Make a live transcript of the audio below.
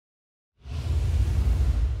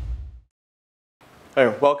Hey,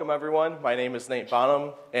 welcome everyone. My name is Nate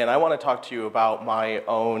Bonham, and I want to talk to you about my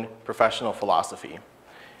own professional philosophy.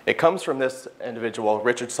 It comes from this individual,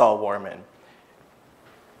 Richard Saul Warman.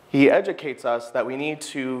 He educates us that we need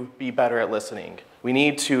to be better at listening. We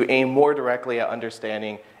need to aim more directly at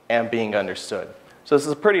understanding and being understood. So this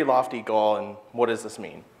is a pretty lofty goal, and what does this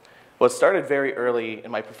mean? Well, it started very early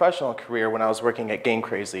in my professional career when I was working at Game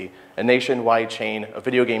Crazy, a nationwide chain of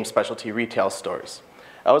video game specialty retail stores.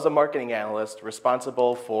 I was a marketing analyst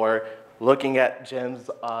responsible for looking at gyms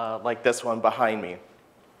like this one behind me.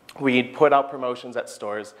 We'd put out promotions at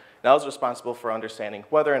stores, and I was responsible for understanding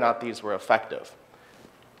whether or not these were effective.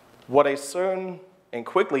 What I soon and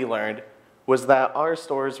quickly learned was that our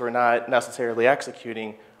stores were not necessarily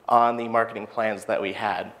executing on the marketing plans that we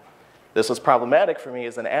had. This was problematic for me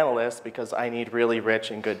as an analyst because I need really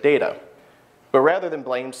rich and good data. But rather than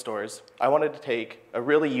blame stores, I wanted to take a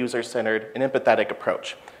really user-centered and empathetic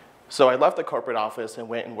approach. So I left the corporate office and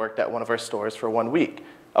went and worked at one of our stores for 1 week.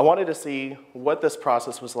 I wanted to see what this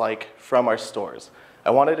process was like from our stores.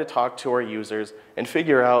 I wanted to talk to our users and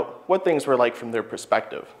figure out what things were like from their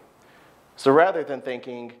perspective. So rather than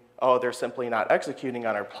thinking, oh, they're simply not executing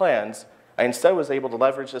on our plans, I instead was able to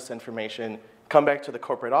leverage this information, come back to the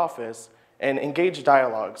corporate office, and engage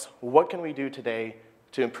dialogues. What can we do today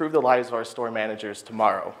to improve the lives of our store managers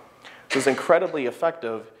tomorrow? It was incredibly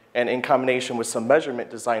effective, and in combination with some measurement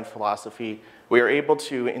design philosophy, we were able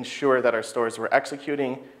to ensure that our stores were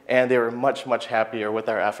executing, and they were much, much happier with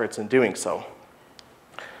our efforts in doing so.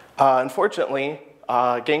 Unfortunately,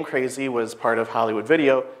 Game Crazy was part of Hollywood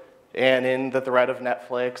Video, and in the threat of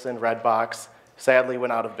Netflix and Redbox, sadly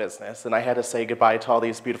went out of business, and I had to say goodbye to all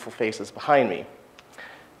these beautiful faces behind me.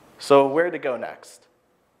 So where to go next?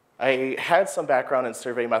 I had some background in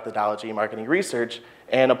survey methodology and marketing research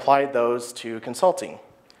and applied those to consulting.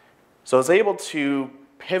 So I was able to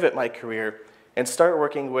pivot my career and start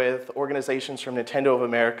working with organizations from Nintendo of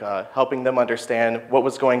America, helping them understand what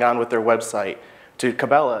was going on with their website, to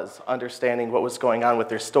Cabela's, understanding what was going on with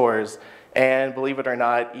their stores, and believe it or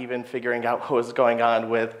not, even figuring out what was going on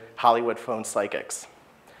with Hollywood phone psychics.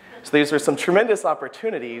 So these were some tremendous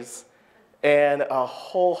opportunities and a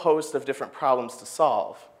whole host of different problems to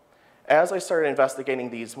solve. As I started investigating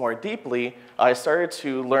these more deeply, I started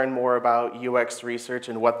to learn more about UX research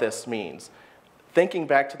and what this means. Thinking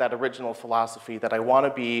back to that original philosophy that I want to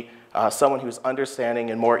be someone who's understanding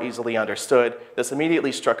and more easily understood, this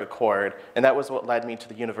immediately struck a chord, and that was what led me to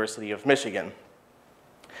the University of Michigan.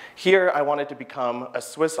 Here, I wanted to become a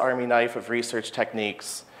Swiss Army knife of research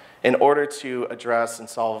techniques in order to address and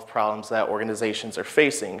solve problems that organizations are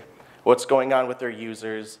facing. What's going on with their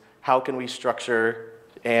users? How can we structure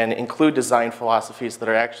and include design philosophies that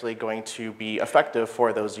are actually going to be effective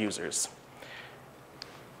for those users?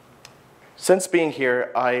 Since being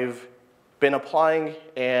here, I've been applying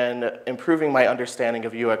and improving my understanding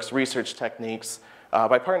of UX research techniques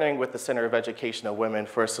by partnering with the Center of Education of Women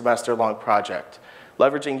for a semester-long project,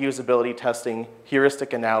 leveraging usability testing,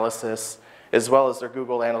 heuristic analysis, as well as their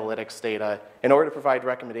Google Analytics data in order to provide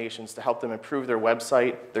recommendations to help them improve their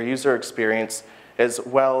website, their user experience, as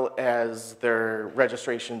well as their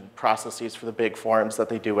registration processes for the big forums that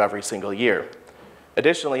they do every single year.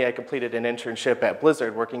 Additionally, I completed an internship at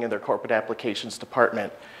Blizzard working in their corporate applications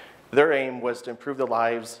department. Their aim was to improve the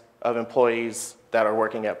lives of employees that are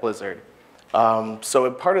working at Blizzard. So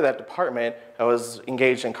in part of that department, I was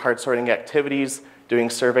engaged in card sorting activities, doing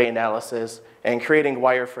survey analysis, and creating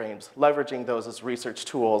wireframes, leveraging those as research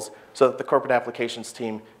tools so that the corporate applications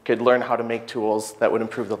team could learn how to make tools that would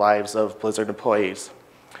improve the lives of Blizzard employees.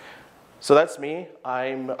 So that's me.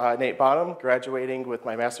 I'm Nate Bonham, graduating with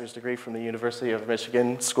my master's degree from the University of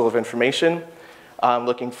Michigan School of Information. I'm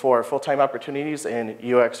looking for full-time opportunities in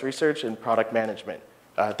UX research and product management.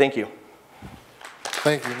 Thank you.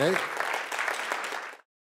 Thank you, Nate.